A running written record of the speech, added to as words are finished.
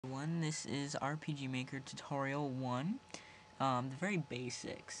everyone, this is RPG Maker Tutorial 1, the very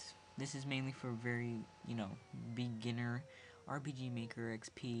basics. This is mainly for very, beginner RPG Maker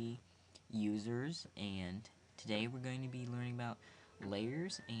XP users, and today we're going to be learning about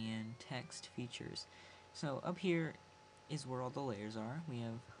layers and text features. So up here is where all the layers are. We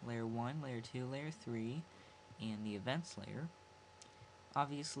have layer 1, layer 2, layer 3, and the events layer.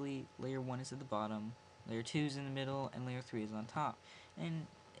 Obviously, layer 1 is at the bottom, layer 2 is in the middle, and layer 3 is on top. And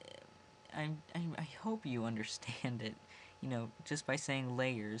I hope you understand it, just by saying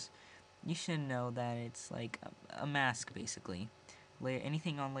layers. You should know that it's like a mask, basically.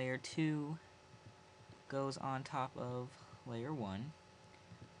 Anything on layer 2 goes on top of layer 1.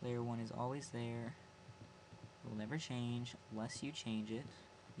 Layer 1 is always there. It will never change unless you change it.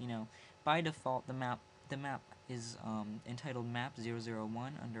 By default, the map is entitled Map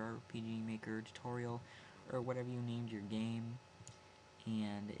 001 under RPG Maker Tutorial, or whatever you named your game.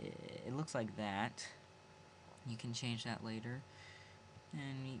 And it looks like that. You can change that later.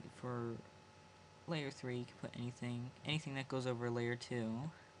 And for layer 3, you can put anything that goes over layer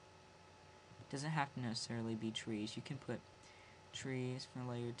 2. Doesn't have to necessarily be trees. You can put trees for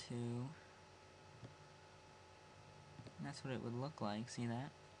layer 2. And that's what it would look like. See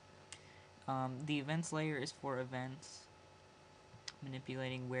that? The events layer is for events,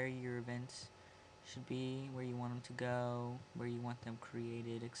 manipulating where your events should be, where you want them to go, where you want them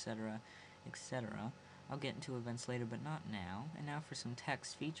created, etc., etc. I'll get into events later, but not now. And now for some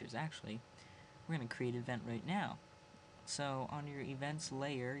text features. Actually, we're going to create an event right now. So on your events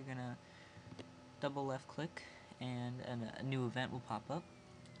layer, you're going to double left click, and a new event will pop up.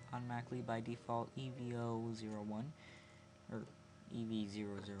 Automatically by default EVO01, or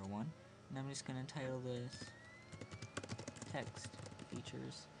EV001. And I'm just going to title this text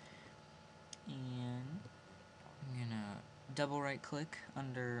features. And I'm going to double right click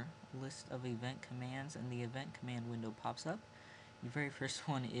under list of event commands, and the event command window pops up. The very first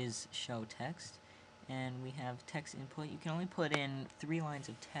one is show text, and we have text input. You can only put in 3 lines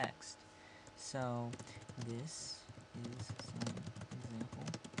of text. So this is some example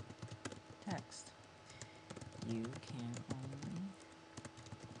text. You can only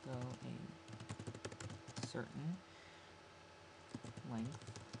go a certain length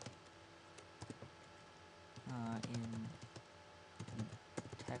in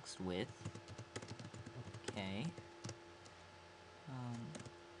text width. Okay.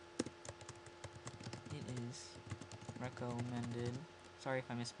 It is recommended, sorry if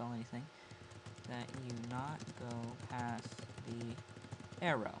I misspell anything, that you not go past the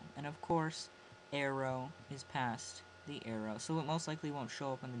arrow. And of course, arrow is past the arrow, so it most likely won't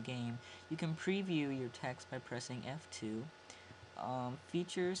show up in the game. You can preview your text by pressing F2.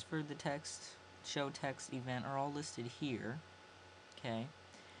 Features for the show text event are all listed here. Okay.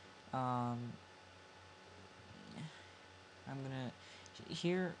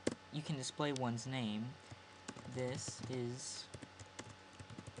 Here you can display one's name. This is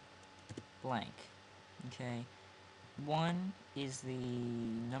blank. Okay. 1 is the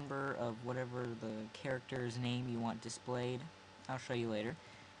number of whatever the character's name you want displayed. I'll show you later.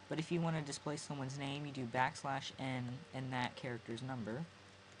 But if you want to display someone's name, you do \n and that character's number.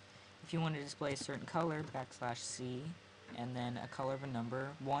 If you want to display a certain color, \C and then a color of a number.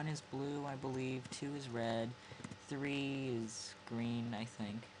 1 is blue, I believe. 2 is red. 3 is green, I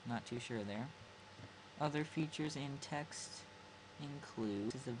think. Not too sure there. Other features in text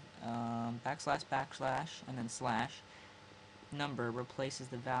include the \\, and then slash. Number replaces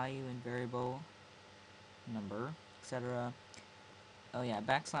the value in variable number, etc. Oh yeah,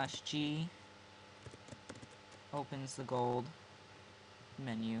 \G opens the gold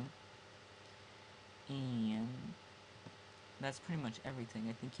menu. And that's pretty much everything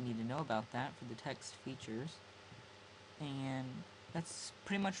I think you need to know about that for the text features. And that's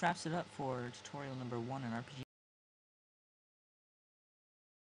pretty much wraps it up for tutorial number 1 in RPG